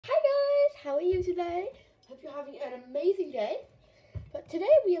are you today? Hope you're having an amazing day. But today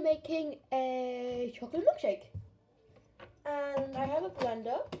we are making a chocolate milkshake. And I have a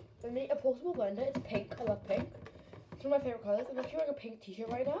blender. I made a portable blender. It's pink. I love pink. It's one of my favorite colours. I'm actually wearing a pink t-shirt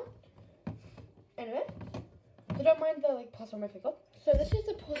right now. Anyway, so don't mind the plaster on my finger. So this is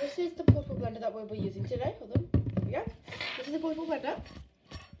the portable blender that we'll be using today. Hold on. There we go. This is the portable blender.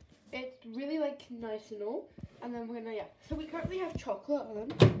 It's really nice and all. And then we're gonna So we currently have chocolate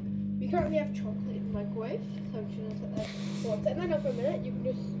on. We currently have chocolate in the microwave. So I'm just gonna set that. Well, I'm setting that up for a minute. You can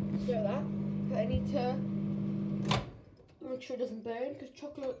just stir that. But I need to make sure it doesn't burn because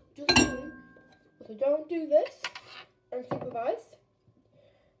chocolate doesn't burn. So don't do this unsupervised.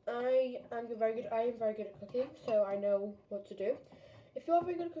 I am very good at cooking, so I know what to do. If you're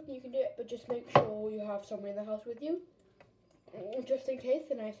very good at cooking, you can do it, but just make sure you have someone in the house with you. Just in case,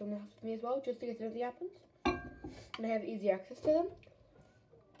 and I have someone in the house with me as well, just in case anything happens. And I have easy access to them.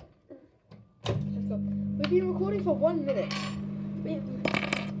 So we've been recording for 1 minute.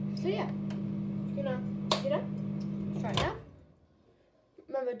 So yeah, let's try it now.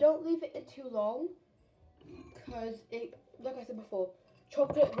 Remember, don't leave it in too long, because like I said before,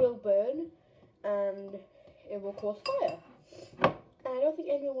 chocolate will burn and it will cause fire. And I don't think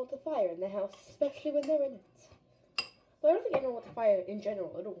anyone wants a fire in their house, especially when they're in it. But I don't think anyone wants a fire in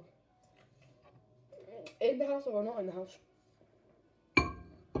general at all. In the house or not in the house.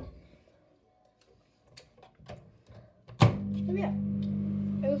 So yeah,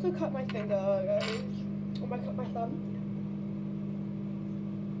 I also cut my finger, I cut my thumb.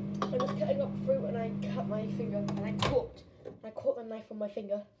 I was cutting up fruit and I cut my finger and I caught the knife on my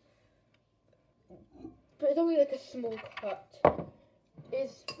finger. But it's only a small cut. It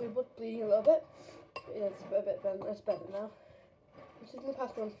was bleeding a little bit. But yeah, it's a bit better. That's better now. I'm just gonna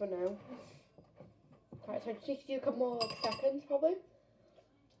pass it on for now. Alright, so I just need to do a couple more seconds probably.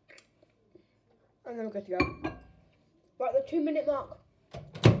 And then we're good to go. We're at the 2-minute mark.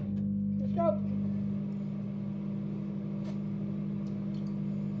 Let's go.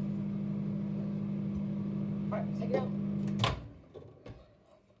 Alright, take it out.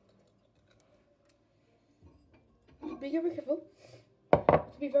 Be very careful.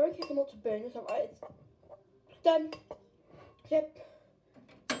 So be very careful not to burn yourself. Alright, it's done. Yep.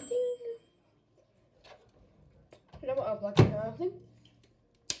 Ding. You know what, I'll plug it in and everything.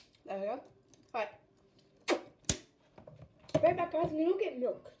 There we go. Alright. Be right back, guys. We don't get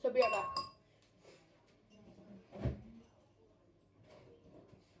milk, so be right back.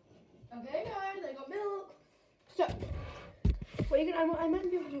 Okay, guys, I got milk. So, I might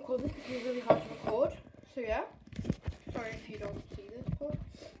be able to record this because it's really hard to record. So yeah. Sorry if you don't see this part.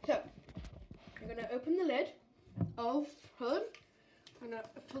 So, I'm going to open the lid of, I'm going to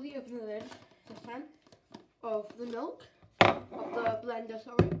fully open the lid this time of the milk, of the blender,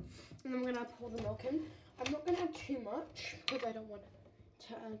 sorry. And then I'm going to pour the milk in. I'm not going to add too much because I don't want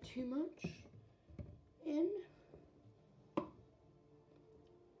to add too much in.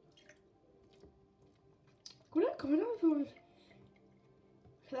 Comment down.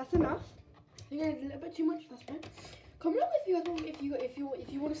 So that's enough. I think I did a little bit too much. That's fine. Comment down if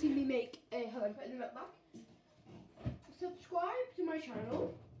you want to see me make a put in the milk back. Subscribe to my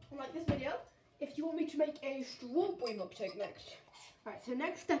channel and like this video if you want me to make a strawberry milkshake next. Alright, so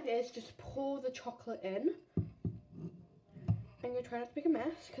next step is just pour the chocolate in. I'm gonna try not to make a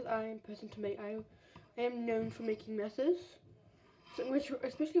mess because I am known for making messes. So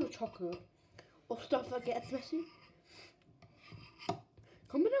especially with chocolate or stuff that gets messy.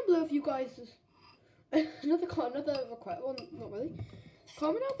 Comment down below if you guys another request. Well, not really.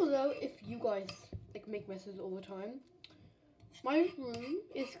 Comment down below if you guys make messes all the time. My room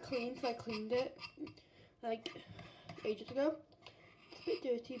is clean, so I cleaned it ages ago. It's a bit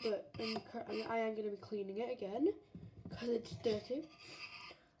dirty, but I am gonna be cleaning it again because it's dirty.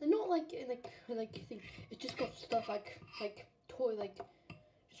 And not it's just got stuff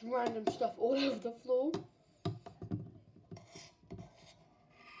just random stuff all over the floor.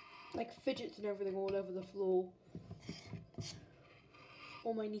 Fidgets and everything all over the floor.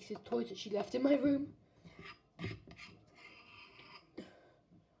 All my niece's toys that she left in my room. Let's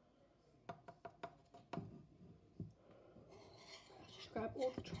just grab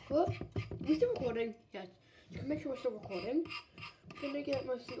all the chocolate. Are we still recording? Yes. You can make sure we're still recording. I'm gonna get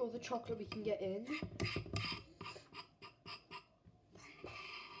mostly all the chocolate we can get in.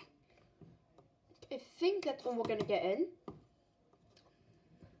 I think that's all we're gonna get in.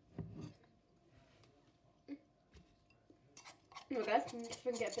 Okay, guys, I'm just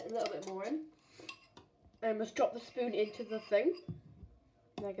going to get a little bit more in. And just drop the spoon into the thing.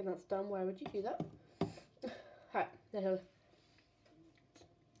 And again, that's done. Why would you do that? Alright,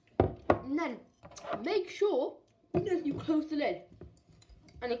 And then make sure that you close the lid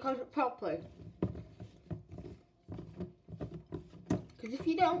and you close it properly. Because if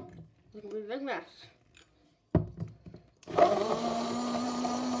you don't, it's going to be a big mess.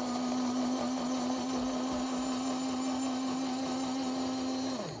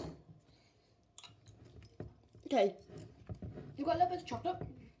 Okay, you've got a little bit of chocolate.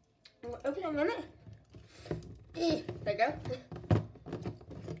 I'm going to open it a minute. There you go.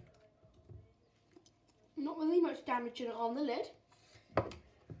 Not really much damage on the lid.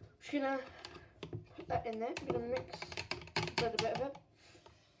 Just gonna put that in there. I'm gonna mix a little bit of it.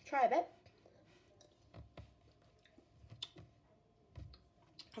 Try a bit.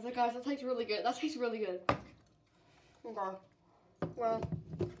 I think, guys, that tastes really good. That tastes really good. Okay. Well,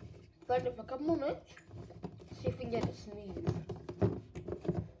 let it for a couple more minutes. See if we can get it smooth.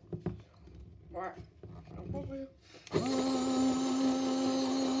 Alright.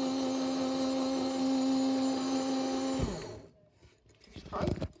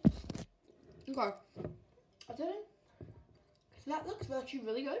 Okay, I did it. So that looks actually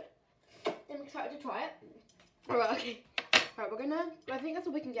really good. I'm excited to try it. Alright, okay. Alright, I think that's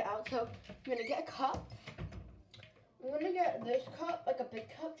what we can get out. So, I'm gonna get a cup. I'm gonna get this cup, like a big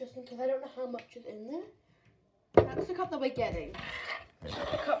cup, just in case I don't know how much is in there. That's the cup that we're getting. This is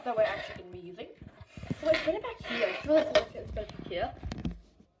the cup that we're actually gonna be using. So let's put it back here. I feel like it's back here.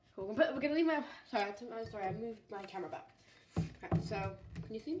 Cool. We're gonna leave my. Sorry, I moved my camera back. Right, so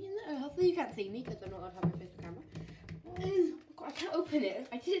can you see me in there? Hopefully you can't see me because I'm not allowed to have my face on camera. Oh God, I can't open it.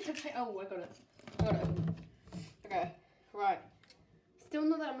 I did it to play. Oh, I got it. I got it open. Okay, right. Still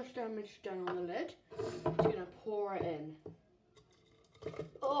not that much damage done on the lid. Just gonna pour it in.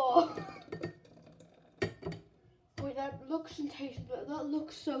 Oh. Wait, that looks and tastes. That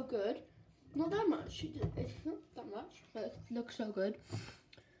looks so good. Not that much. It's not that much, but it looks so good.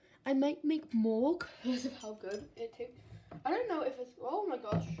 I might make more because of how good it tastes. I don't know if it's. Oh my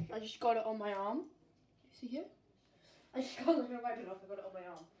gosh! I just got it on my arm. You see here? I just got it. I'm gonna wipe it off. I got it on my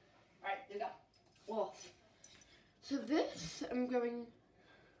arm. All right, there we go. Off. So this, I'm going.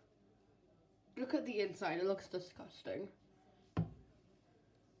 Look at the inside. It looks disgusting.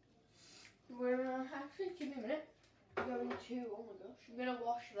 We're gonna actually give me a minute. I'm going to. Oh my gosh! I'm gonna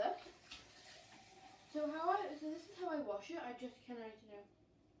wash this. So this is how I wash it. I just kind of,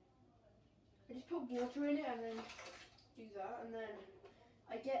 I just put water in it and then do that, and then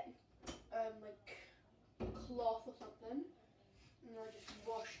I get like a cloth or something, and I just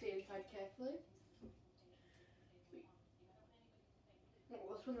wash the inside carefully. Wait.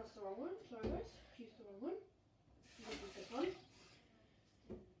 Oh, this one, that's the wrong one. Sorry guys, use the wrong one. Use this one.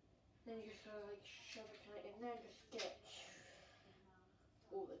 Then you just gotta like shove it kind of in there and just get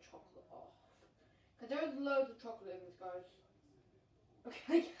all the chocolate off. Because there's loads of chocolate in this, guys.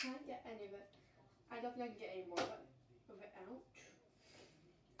 Okay, I can't get any of it. I don't think I can get any more of it out.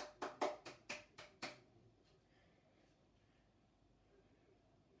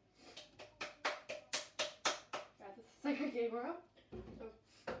 Guys, this is like I gave her up. So,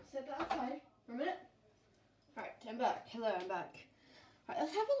 set that aside for a minute. Alright, I'm back. Hello, I'm back. Alright,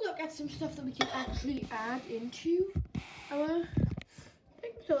 let's have a look at some stuff that we can actually add into our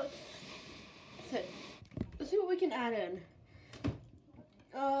thing. So, let's see what we can add in.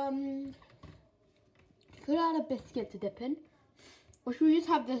 Could add a biscuit to dip in, or should we just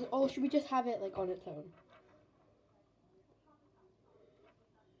have this? Or should we just have it like on its own?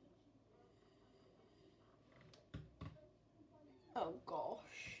 Oh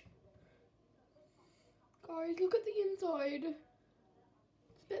gosh, guys, look at the inside.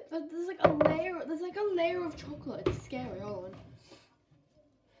 It's a bit. There's like a layer. There's like a layer of chocolate. It's scary. Hold on.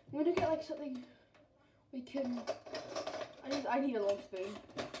 I'm gonna get like something. We can. I need a long spoon.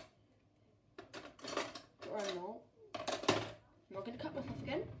 Or I'm not. I'm not gonna cut myself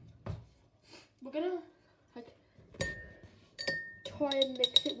again. We're gonna like try and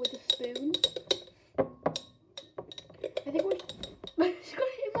mix it with a spoon. I think we're. It's got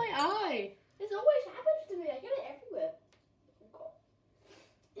it in my eye. This always happens to me. I get it everywhere. Oh God.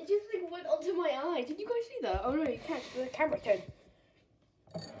 It just like went onto my eye. Did you guys see that? Oh no, you can't. The camera turned.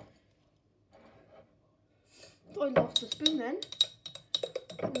 I lost the spoon then.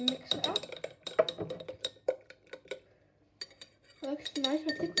 Mix it up. Looks nice.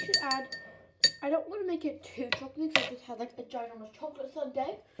 I think we should add. I don't want to make it too chocolatey because I just had like a ginormous chocolate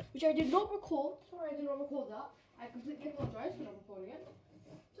sundae, which I did not record. Sorry, I did not record that. I completely apologize for not recording it.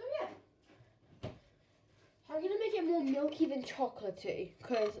 So yeah, I'm gonna make it more milky than chocolatey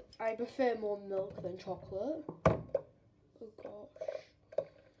because I prefer more milk than chocolate. Oh gosh.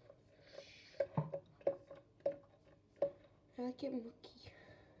 I like it milky.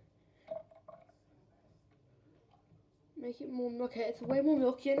 Make it more, okay, it's way more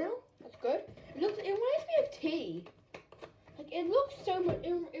milkier now. That's good. It reminds me of tea. Like, it looks so much,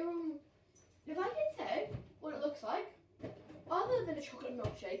 if I can say what it looks like, other than a chocolate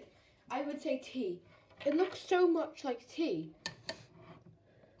milkshake, I would say tea. It looks so much like tea.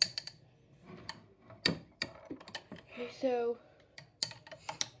 Okay, so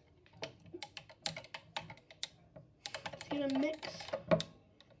it's gonna mix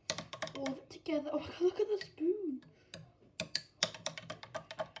all of it together. Oh my god, look at the spoon.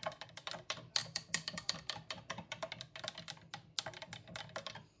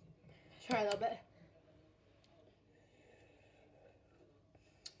 Try a little bit.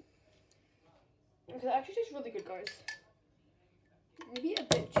 Okay, that actually tastes really good, guys. Maybe a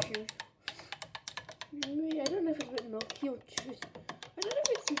bit too. Maybe, I don't know if it's a bit milky or too. I don't know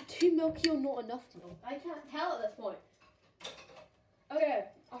if it's too milky or not enough milk. I can't tell at this point. Okay,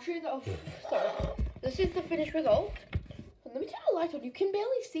 I'll show you that. Oh, sorry. This is the finished result. And let me turn the light on. You can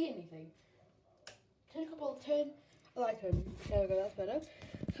barely see anything. Turn a light on. There we go. That's better.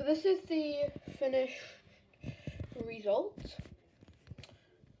 So this is the finished result.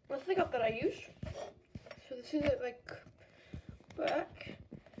 That's the cup that I used. So this is it, like, back.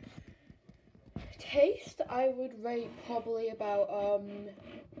 Taste, I would rate probably about, I'm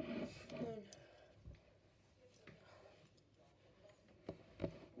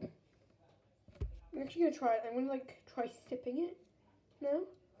actually gonna try it. I'm gonna, like, try sipping it now.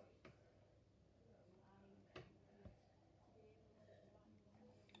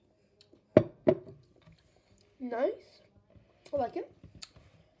 Nice. I like it.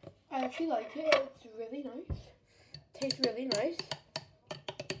 I actually like it. It's really nice. Tastes really nice.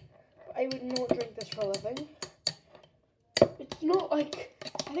 But I would not drink this for a living. It's not like,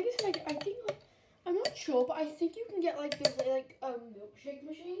 I think it's like, I'm not sure, but I think you can get like those like milkshake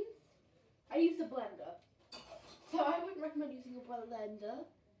machines. I use a blender. So I wouldn't recommend using a blender.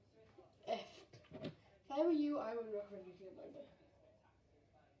 If I were you, I would recommend using a blender.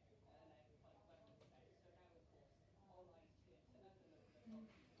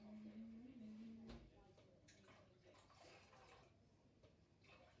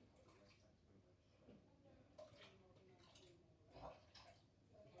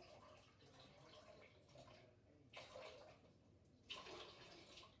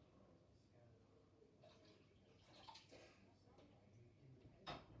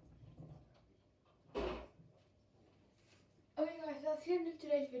 Okay guys, that's the end of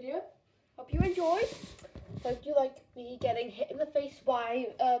today's video. Hope you enjoyed. Hope you like me getting hit in the face by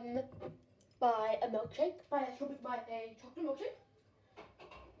a milkshake, by a chocolate milkshake.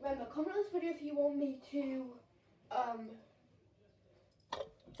 Remember, comment on this video if you want me to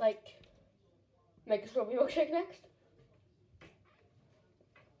like make a strawberry milkshake next.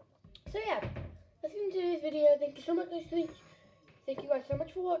 So yeah, that's the end of today's video. Thank you so much guys. Thank you guys so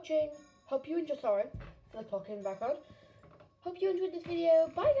much for watching. Hope you enjoyed. Sorry for the clock in the background. Hope you enjoyed this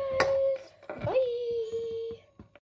video. Bye guys. Bye.